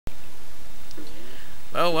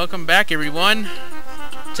Well, welcome back everyone.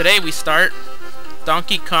 Today we start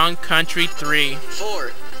Donkey Kong Country 3. 4.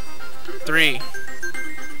 3. You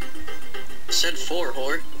said 4,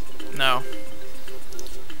 whore. No.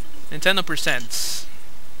 Nintendo presents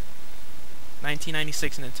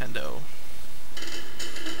 1996 Nintendo.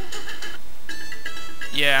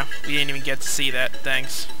 Yeah, we didn't even get to see that,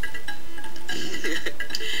 thanks.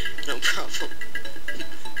 No problem.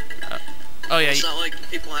 Oh yeah. It's not like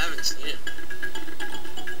people haven't seen it.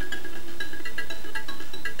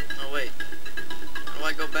 Oh wait. How do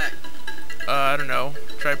I go back? I don't know.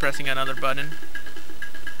 Try pressing another button.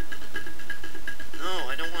 No,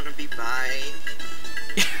 I don't want to be bi.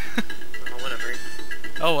 Oh, whatever.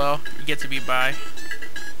 Oh well, you get to be bi.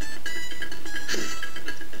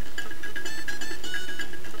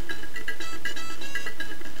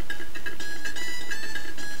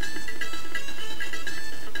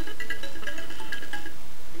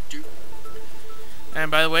 And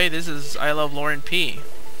by the way, this is Ilovelaurenp.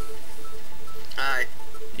 Hi.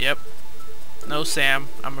 Yep. No Sam,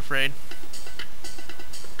 I'm afraid.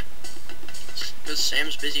 Because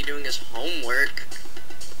Sam's busy doing his homework.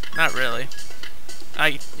 Not really.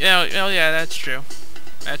 Yeah, that's true.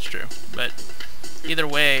 That's true. But either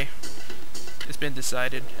way, it's been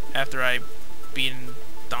decided after I beaten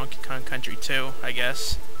Donkey Kong Country 2, I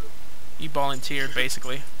guess. You volunteered,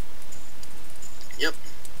 basically. Yep.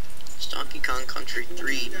 Donkey Kong Country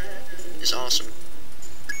 3 is awesome.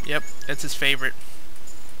 Yep, that's his favorite.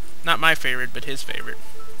 Not my favorite, but his favorite.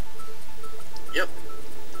 Yep.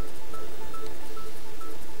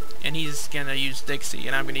 And he's gonna use Dixie,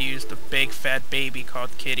 and I'm gonna use the big fat baby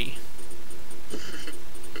called Kiddy.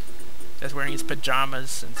 That's wearing his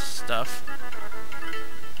pajamas and stuff.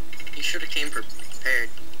 You should have came prepared.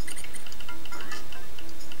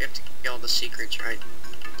 You have to get all the secrets, right?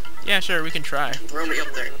 Yeah, sure, we can try. Throw me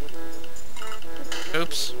up there.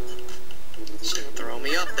 Oops. So throw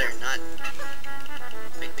me up there, not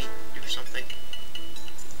make me do something.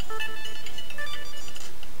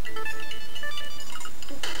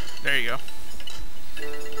 There you go.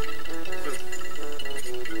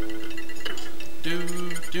 Do.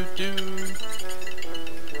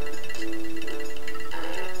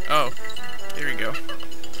 Oh, here we go.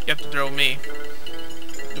 You have to throw me.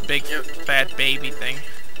 The big fat baby thing.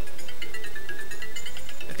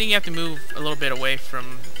 I think you have to move a little bit away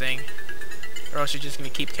from the thing, or else you're just gonna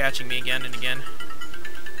keep catching me again and again.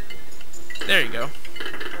 There you go.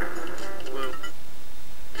 Whoa.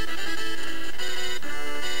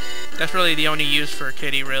 That's really the only use for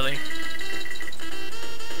Kiddy, really.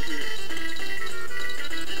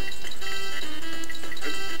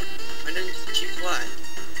 Why didn't you fly?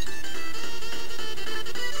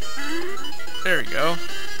 There we go.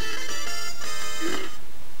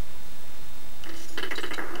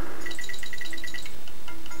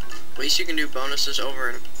 At least you can do bonuses over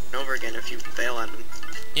and over again if you fail at them.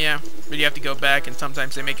 Yeah, but you have to go back, and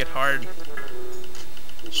sometimes they make it hard.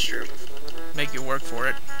 Sure. Make you work for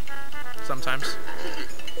it. Sometimes.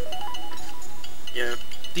 Yeah.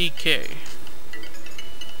 DK.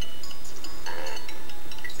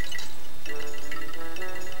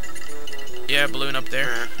 Yeah, balloon up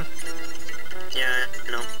there. Yeah,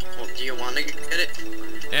 no. Well, do you want to get it?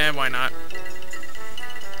 Yeah, why not?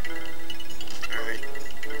 Alright.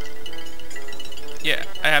 Yeah,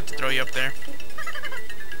 I have to throw you up there.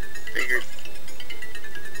 Figured.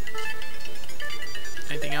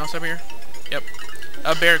 Anything else up here? Yep.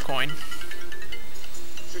 A bear coin.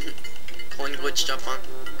 Coin glitched up on.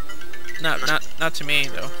 Not to me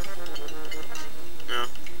though. No.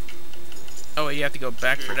 Oh, wait, you have to go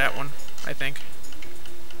back for that one, I think.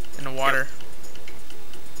 In the water.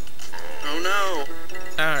 Oh no.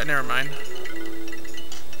 Never mind.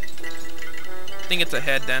 I think it's a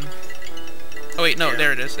head then. Oh wait, no, Yeah.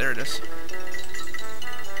 there it is. There it is.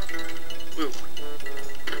 Woo.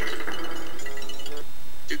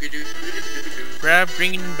 Grab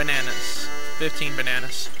green bananas. 15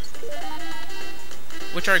 bananas.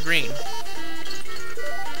 Which are green.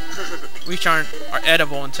 Which are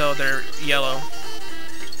edible until they're yellow.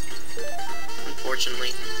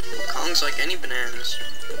 Unfortunately. Well, Kong's like any bananas.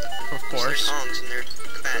 Of course. They're Kongs and they're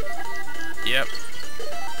fat. Yep.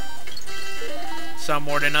 Some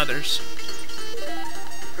more than others.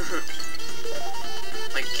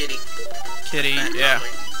 Like Kiddy. Kiddy, Fat, yeah.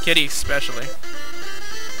 probably. Kiddy especially.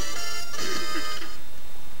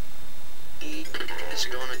 He needs to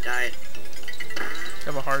go on a diet.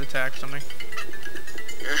 Have a heart attack or something.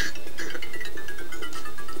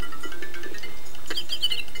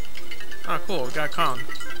 Oh, cool. We got Kong.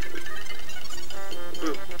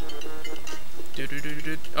 Ooh.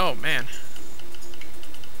 Oh, man.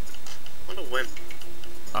 What a wimp.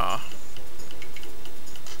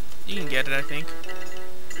 You can get it, I think.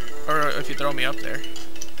 Or if you throw me up there.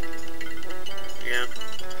 Yeah.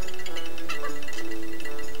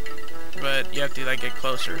 But you have to like get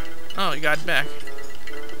closer. Oh, you got it back.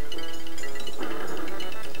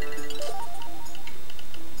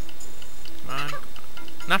 Come on.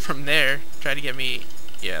 Not from there. Try to get me,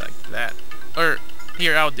 yeah, like that. Or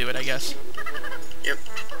here, I'll do it, I guess. Yep.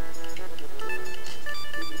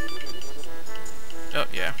 Oh,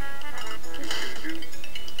 yeah.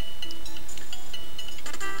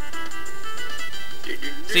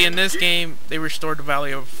 See, in this game, they restored the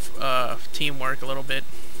value of teamwork a little bit.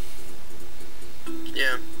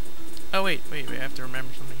 Yeah. Oh, wait, I have to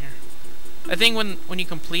remember something here. I think when you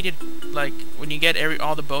completed, like, when you get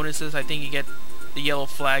all the bonuses, I think you get the yellow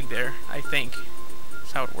flag there, I think.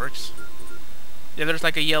 That's how it works. Yeah, there's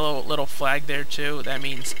like a yellow little flag there, too. That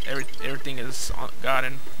means everything is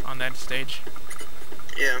gotten on that stage.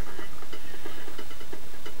 Yeah.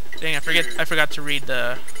 Dang, I forgot to read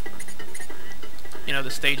the, you know,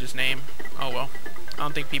 the stage's name. Oh well. I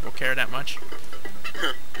don't think people care that much.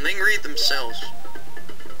 Huh. And they can read themselves.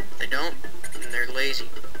 If they don't, then they're lazy.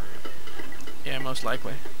 Yeah, most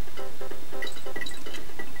likely.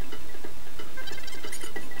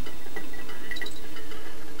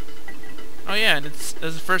 Oh yeah, and this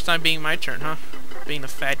is the first time being my turn, huh? Being the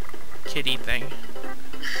fat kitty thing.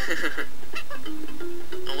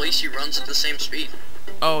 At least he runs at the same speed.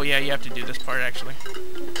 Oh yeah, you have to do this part actually.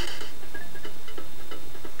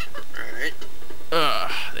 Alright.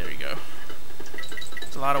 There you go.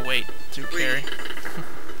 It's a lot of weight to carry.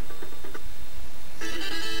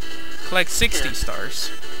 Collect 60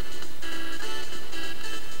 stars.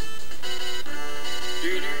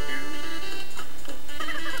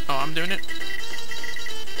 Oh, I'm doing it?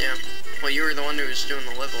 Yeah. Well, you were the one who was doing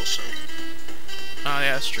the level, so... Oh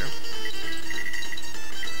yeah, that's true.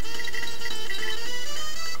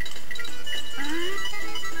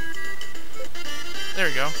 There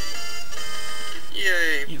we go.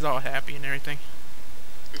 Yay. He's all happy and everything.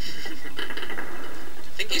 I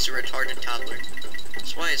think he's a retarded toddler.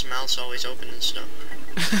 That's why his mouth's always open and stuff.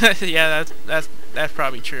 Yeah, that's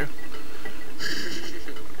probably true.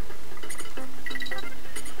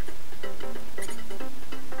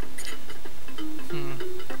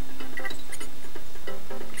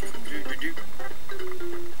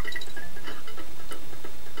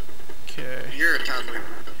 Okay. You're a toddler.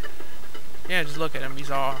 Yeah, just look at him.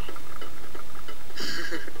 He's all...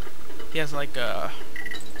 He has like a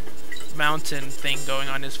mountain thing going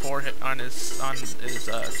on his forehead, on his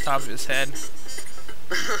top of his head.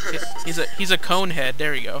 He's a cone head.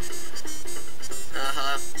 There you go.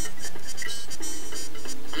 I'm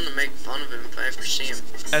gonna make fun of him if I ever see him.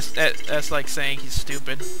 That's like saying he's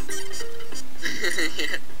stupid.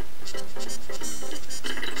 Yeah.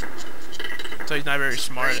 So he's not very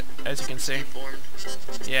smart, Right. as you can see. Informed.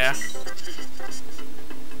 Yeah.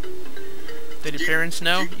 Did your parents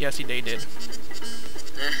know? Yes, they did.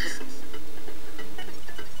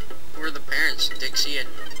 Who are the parents? Dixie and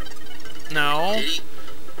No. Kiddy?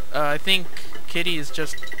 I think Kiddy is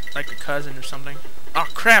just like a cousin or something. Oh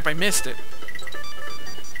crap! I missed it.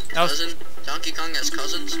 That was, Cousin? Donkey Kong has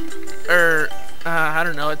cousins? I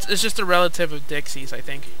don't know. It's just a relative of Dixie's, I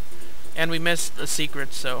think. And we missed a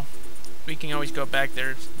secret, so we can always go back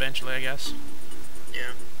there eventually, I guess.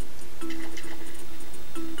 Yeah.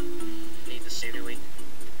 Need the safety.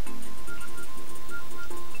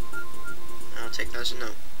 I'll take that as a no.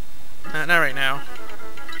 Not right now.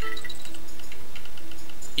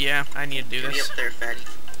 Yeah, I need to do Get me this. up there, fatty.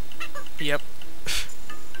 Yep.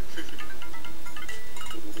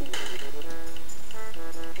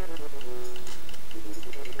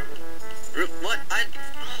 What?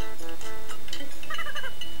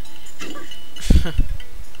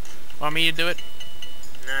 Want me to do it?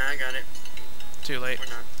 Nah, I got it. Too late. Or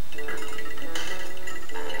not.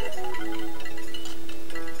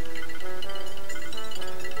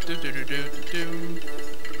 Do.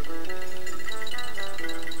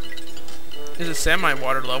 This is a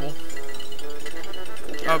semi-water level.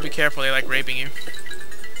 Oh, be careful, they like raping you.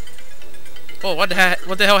 Oh, what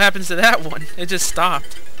the hell happens to that one? It just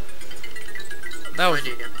stopped. That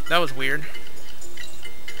was weird.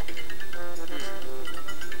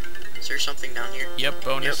 Is there something down here? Yep,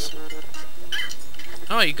 bonus. Yep.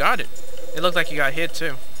 Oh, you got it. It looked like you got hit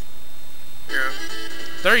too. Yeah.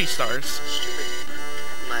 30 stars. Stupid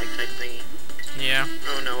lag type thingy. Yeah.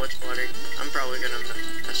 Oh no, it's water. I'm probably gonna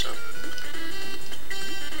mess up.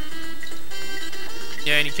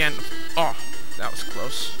 Yeah, and you can't... Oh, that was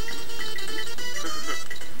close.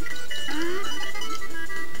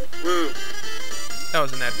 Woo. That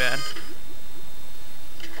wasn't that bad.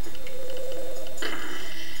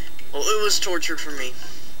 Well, it was torture for me.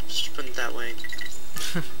 Just put it that way.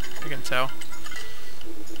 I can tell.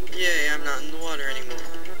 Yay, I'm not in the water anymore.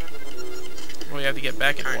 Well, you have to get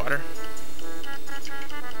back in the water.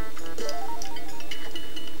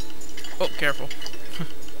 Oh, careful.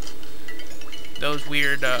 Those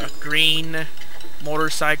weird green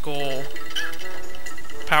motorcycle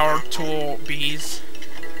power tool bees.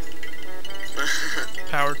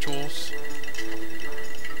 Power tools.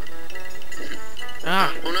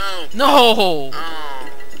 Ah. Oh no! No! Oh.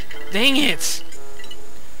 Dang it!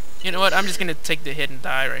 You know what? I'm just gonna take the hit and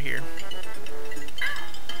die right here.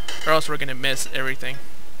 Or else we're gonna miss everything.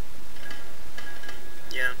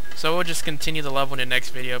 Yeah. So we'll just continue the level in the next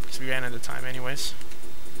video because we ran out of time anyways.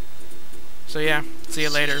 So yeah, see you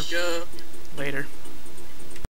later. See ya. Later.